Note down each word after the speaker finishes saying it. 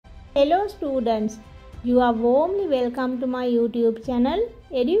Hello students, you are warmly welcome to my YouTube channel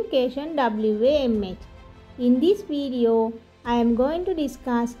Education WAMH. In this video, I am going to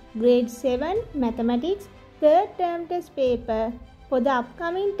discuss grade 7 mathematics third term test paper for the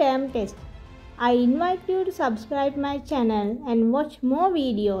upcoming term test. I invite you to subscribe my channel and watch more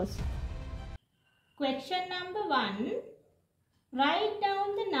videos. Question number 1. Write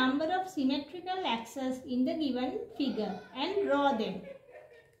down the number of symmetrical axes in the given figure and draw them.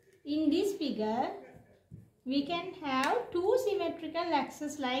 In this figure, we can have two symmetrical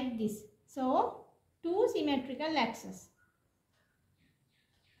axes like this. So, two symmetrical axes.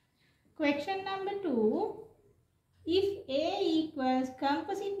 Question number 2. If A equals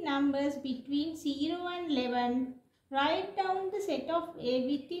composite numbers between 0 and 11, write down the set of A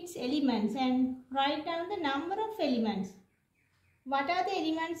with its elements and write down the number of elements. What are the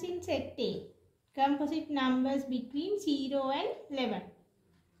elements in set A? Composite numbers between 0 and 11.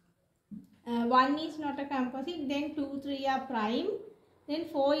 1 is not a composite, then 2, 3 are prime, then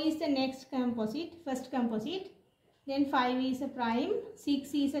 4 is the next composite, first composite, then 5 is a prime,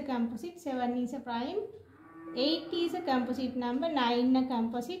 6 is a composite, 7 is a prime, 8 is a composite number, 9 a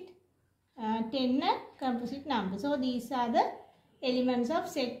composite, 10 a composite number. So these are the elements of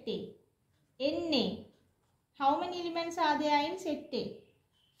set A. NA. How many elements are there in set A?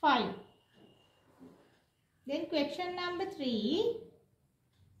 5. Then question number 3.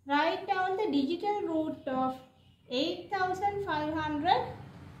 Write down the digital root of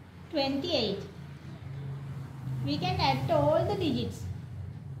 8528. We can add all the digits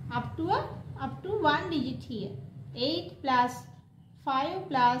up to one digit here. 8 plus 5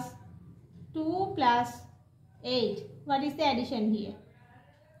 plus 2 plus 8. What is the addition here?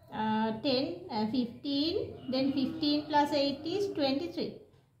 15, then 15 plus 8 is 23.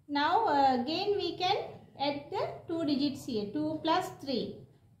 Now again we can add the two digits here, 2 plus 3.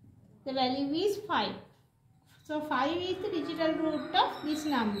 The value is 5. So 5 is the digital root of this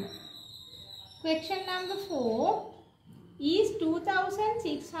number. Question number 4. Is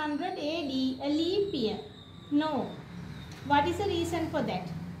 2600 AD a leap year? No. What is the reason for that?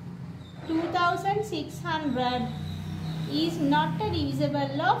 2600 is not a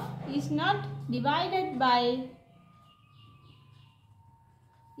divisible of, is not divided by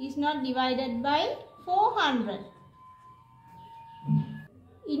 400.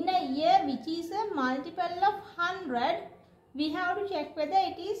 In a year which is a multiple of 100, we have to check whether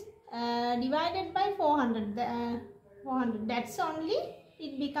it is divided by 400. 400. That's only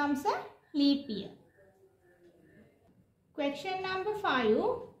it becomes a leap year. Question number 5.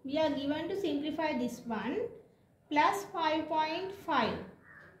 We are given to simplify this one. Plus 5.5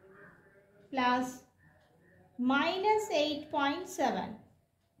 plus minus 8.7.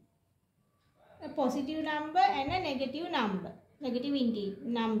 A positive number and a negative number. Negative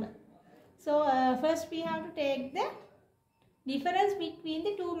number. So first we have to take the difference between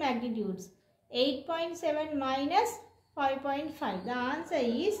the two magnitudes. 8.7 minus 5.5. The answer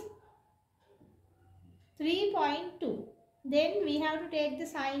is 3.2. Then we have to take the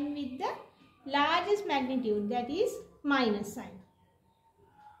sign with the largest magnitude, that is minus sign.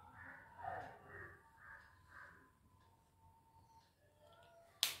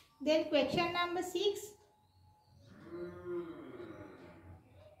 Then question number 6.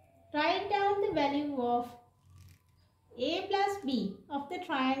 Write down the value of A plus B of the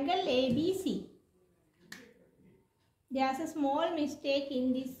triangle ABC. There is a small mistake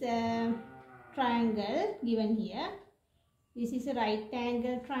in this triangle given here. This is a right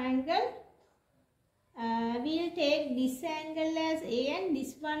angle triangle. We will take this angle as A and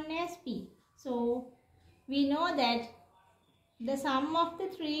this one as B. So we know that the sum of the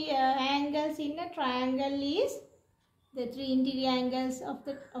three angles in a triangle is, the three interior angles of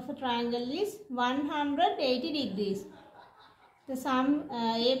a triangle is 180 degrees. The sum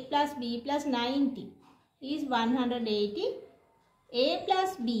A plus B plus 90 is 180. A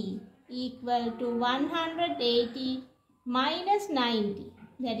plus B equal to 180 minus 90,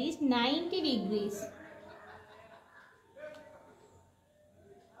 that is 90 degrees.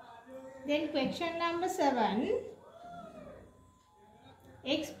 Then question number 7.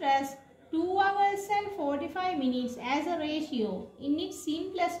 Express 2 hours and 45 minutes as a ratio in its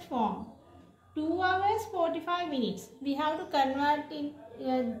simplest form. 2 hours 45 minutes. We have to convert in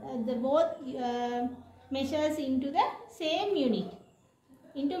the both measures into the same unit,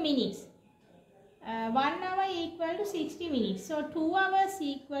 into minutes. 1 hour equal to 60 minutes. So 2 hours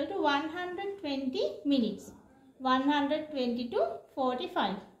equal to 120 minutes. 120 to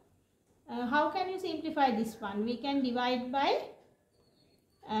 45. How can you simplify this one? We can divide by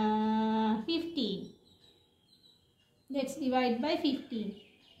 15. Let's divide by 15.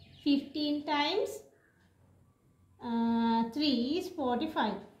 15 times 3 is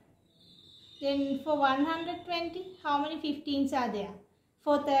 45. Then for 120, how many 15s are there?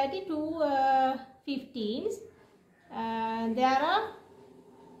 For 32 15s, there are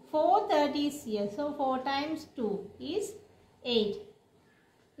 4 30s here. So 4 times 2 is 8.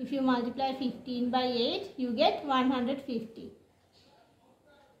 If you multiply 15 by 8, you get 150.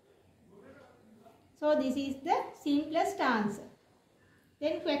 So this is the simplest answer.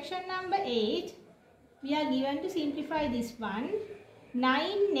 Then question number 8, we are given to simplify this one.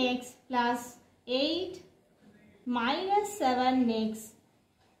 9x plus 8 minus 7x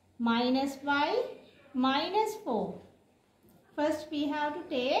minus y minus 4. First we have to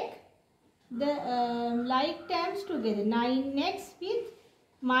take the like terms together. 9x with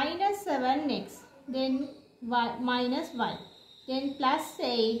minus 7x, then y, minus y, then plus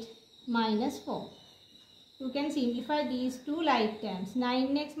 8 minus 4. You can simplify these two like terms.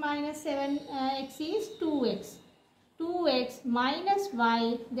 9x minus 7x is 2x. 2x minus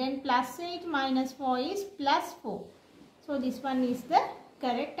y, then plus 8 minus 4 is plus 4. So this one is the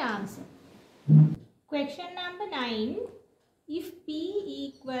correct answer. Question number 9. If p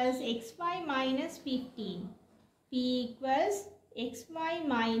equals xy minus 15, p equals xy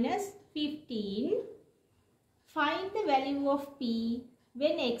minus 15, find the value of p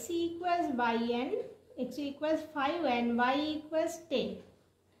when x equals y and x equals 5 and y equals 10.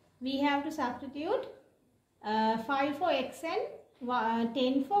 We have to substitute 5 for x and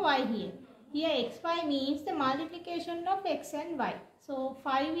 10 for y here. Here xy means the multiplication of x and y. So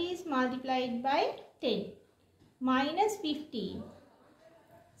 5 is multiplied by 10 minus 15.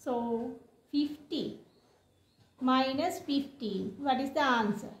 So 50 minus 15. What is the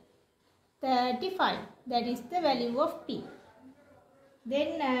answer? 35. That is the value of p.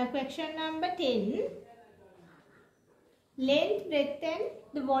 Then question number 10. Length, breadth and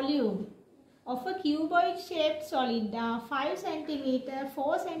the volume of a cuboid shaped solid are 5 cm,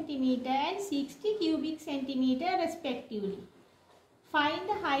 4 cm and 60 cubic centimeter respectively. Find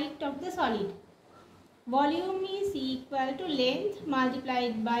the height of the solid. Volume is equal to length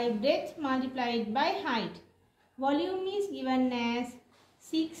multiplied by breadth multiplied by height. Volume is given as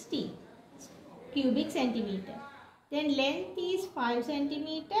 60 cubic centimeter. Then length is 5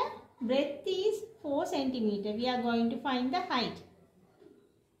 centimeter, breadth is 4 centimeter. We are going to find the height.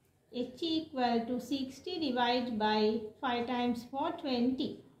 H equal to 60 divided by 5 times 4,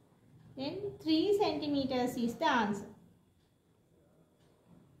 20. Then 3 centimeters is the answer.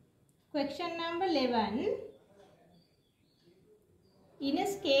 Question number 11. In a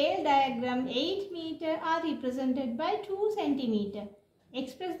scale diagram, 8 meter are represented by 2 centimeter.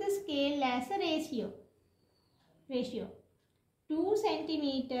 Express the scale as a ratio. 2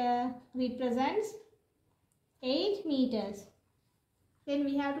 centimeter represents 8 meters. Then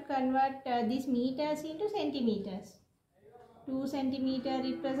we have to convert these meters into centimeters. 2 centimeter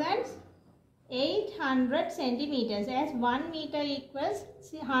represents 800 centimeters, as 1 meter equals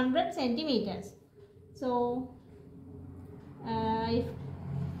 100 centimeters. So if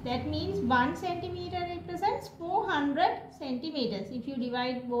that means 1 centimeter represents 400 centimeters if you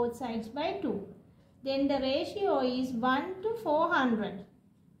divide both sides by 2. Then the ratio is 1 to 400.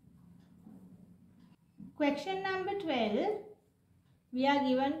 Question number 12. We are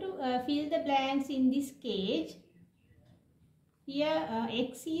given to fill the blanks in this cage. Here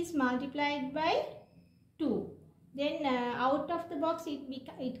x is multiplied by 2. Then out of the box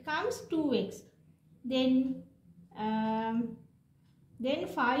it comes 2x. Then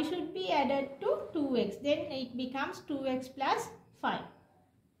 5 should be added to 2x. Then it becomes 2x plus 5.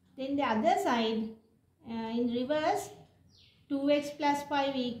 Then the other side in reverse, 2x plus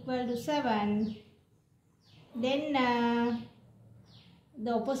 5 equal to 7. Then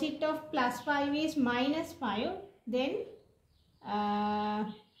the opposite of plus 5 is minus 5. Then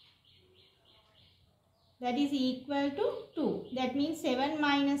that is equal to 2. That means 7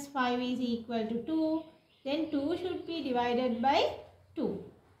 minus 5 is equal to 2. Then 2 should be divided by 2.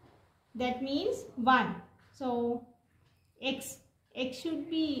 That means 1. So x is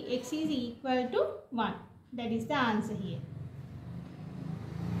equal to 1. That is the answer here.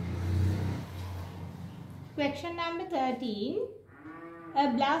 Question number 13.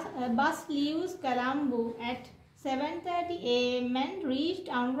 A bus leaves Colombo at 7:30 am and reached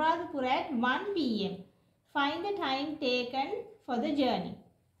Anuradhapura at 1 pm. Find the time taken for the journey.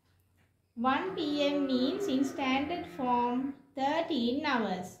 1 pm means in standard form 13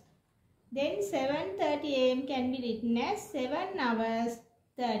 hours. Then 7:30 am can be written as 7 hours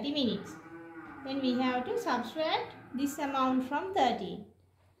 30 minutes. Then we have to subtract this amount from 13.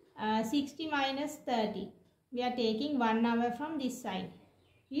 60 minus 30. We are taking 1 hour from this side.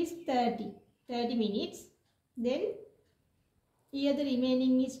 is 30 minutes. Then here the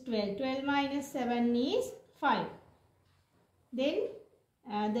remaining is 12. 12 minus 7 is 5. Then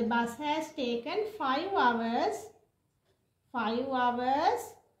the bus has taken 5 hours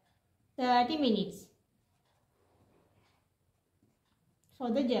 30 minutes for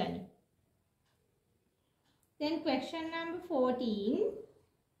the journey. Then question number 14.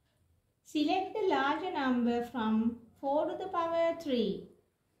 Select the larger number from 4 to the power 3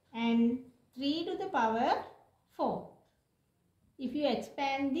 and 3 to the power 4. If you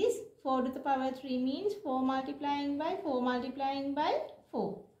expand this, 4 to the power 3 means 4 multiplying by 4 multiplying by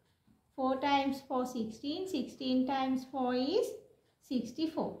 4. 4 times 4 16, 16 times 4 is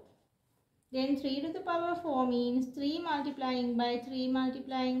 64. Then 3 to the power 4 means 3 multiplying by 3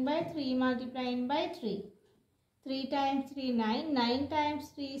 multiplying by 3 multiplying by 3. 3 times 3 9, 9 times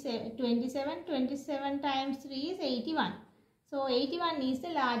 3 is 27, 27 times 3 is 81. So 81 is the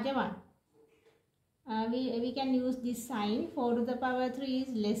larger one. We can use this sign. 4 to the power 3 is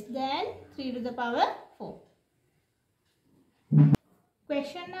less than 3 to the power 4.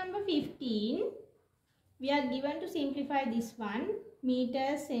 Question number 15. We are given to simplify this one.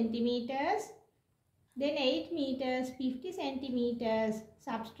 Meters, centimeters. Then 8 meters, 50 centimeters.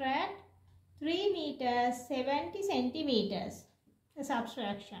 Subtract 3 meters, 70 centimeters. The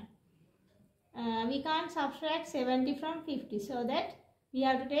subtraction. We can't subtract 70 from 50. So that we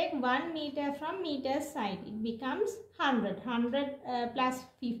have to take 1 meter from meter's side. It becomes 100. 100 plus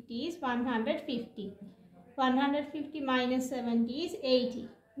 50 is 150. 150 minus 70 is 80.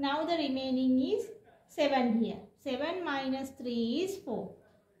 Now the remaining is 7 here. 7 minus 3 is 4.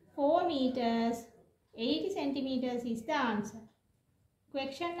 4 meters, 80 centimeters is the answer.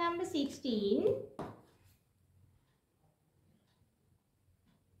 Question number 16.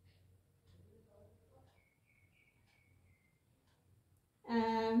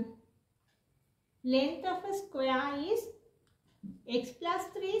 Length of a square is x plus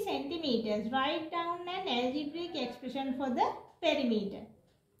 3 centimeters. Write down an algebraic expression for the perimeter.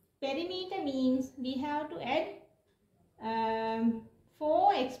 Perimeter means we have to add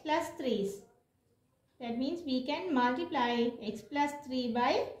 4 x plus 3's. That means we can multiply x plus 3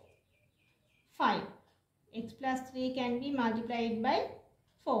 by 5. X plus 3 can be multiplied by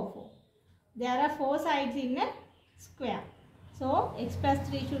 4. There are 4 sides in a square. So x plus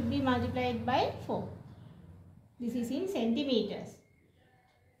 3 should be multiplied by 4. This is in centimeters.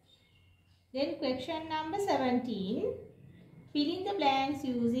 Then question number 17. Fill in the blanks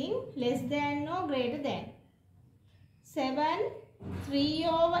using less than or greater than. 7, 3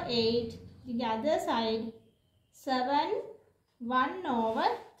 over 8. The other side 7, 1 over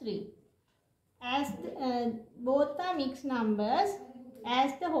 3. As both are mixed numbers,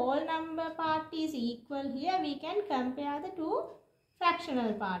 as the whole number part is equal here, we can compare the two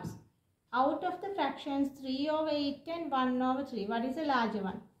fractional parts. Out of the fractions 3 over 8 and 1 over 3, what is the larger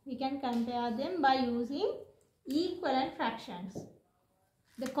one? We can compare them by using equivalent fractions.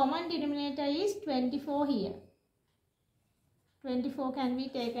 The common denominator is 24 here. 24 can be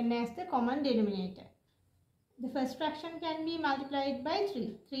taken as the common denominator. The first fraction can be multiplied by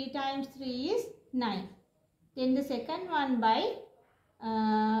 3. 3 times 3 is 9. Then the second one by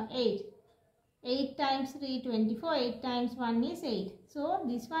 8. 8 times 3 24. 8 times 1 is 8. So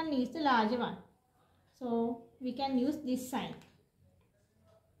this one is the larger one. So we can use this sign.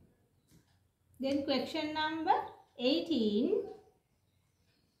 Then question number 18.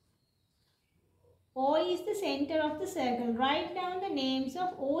 O is the center of the circle. Write down the names of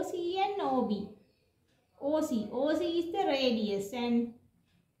OC and OB. OC is the radius and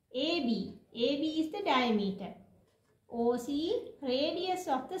AB is the diameter. OC, radius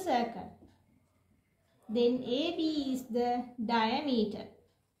of the circle. Then AB is the diameter.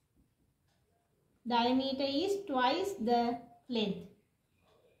 Diameter is twice the length.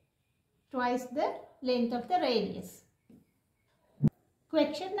 Twice the length of the radius.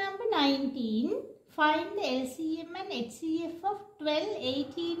 Question number 19. Find the LCM and HCF of 12,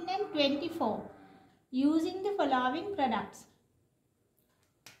 18 and 24 using the following products.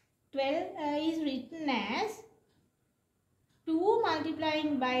 12 is written as 2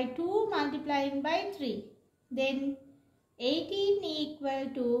 multiplying by 2 multiplying by 3. Then 18 equal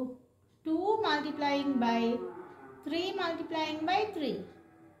to 2 multiplying by 3 multiplying by 3.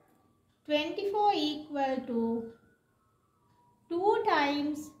 24 equal to 2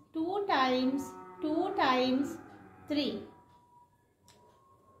 times 2 times 2 times 3.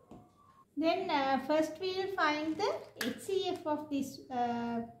 Then first we will find the HCF of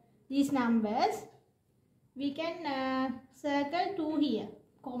these numbers. We can circle 2 here,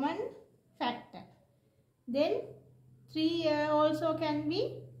 common factor. Then 3 also can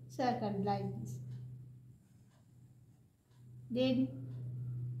be circled like this. Then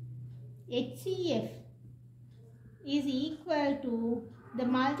HCF is equal to the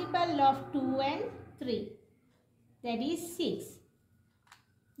multiple of 2 and 3, that is 6.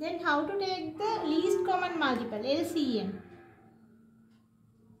 Then how to take the least common multiple, LCM?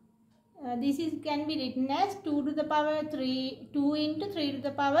 This can be written as 2 to the power 3, 2 into 3 to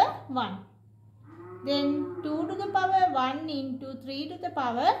the power 1. Then 2 to the power 1 into 3 to the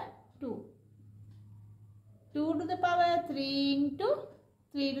power 2. 2 to the power 3 into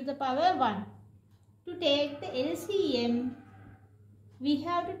 3 to the power 1. To take the LCM, we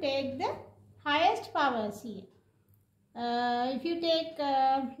have to take the highest powers here. If you take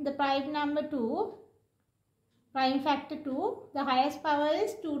the prime number 2, prime factor 2, the highest power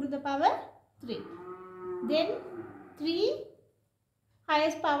is 2 to the power 3. Then 3,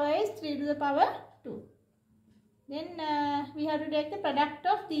 highest power is 3 to the power 2. Then we have to take the product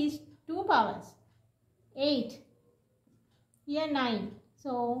of these two powers. 8. Here 9.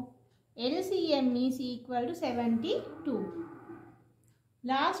 So LCM is equal to 72.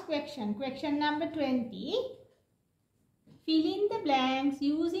 Last question. Question number 20. Fill in the blanks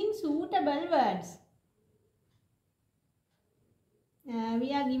using suitable words.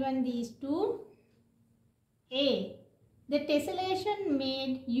 We are given these two. A. The tessellation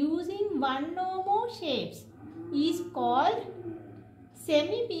made using one or more shapes is called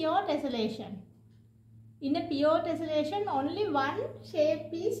semi-pure tessellation. In a pure tessellation, only one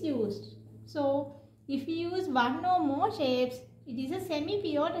shape is used. So, if you use one or more shapes, it is a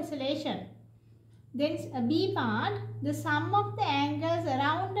semi-pure tessellation. Then B part, the sum of the angles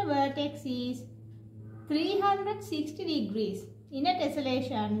around the vertex is 360 degrees in a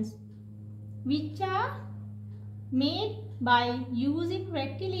tessellations which are made by using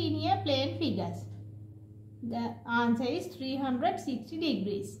rectilinear plane figures. The answer is 360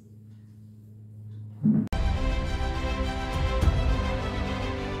 degrees.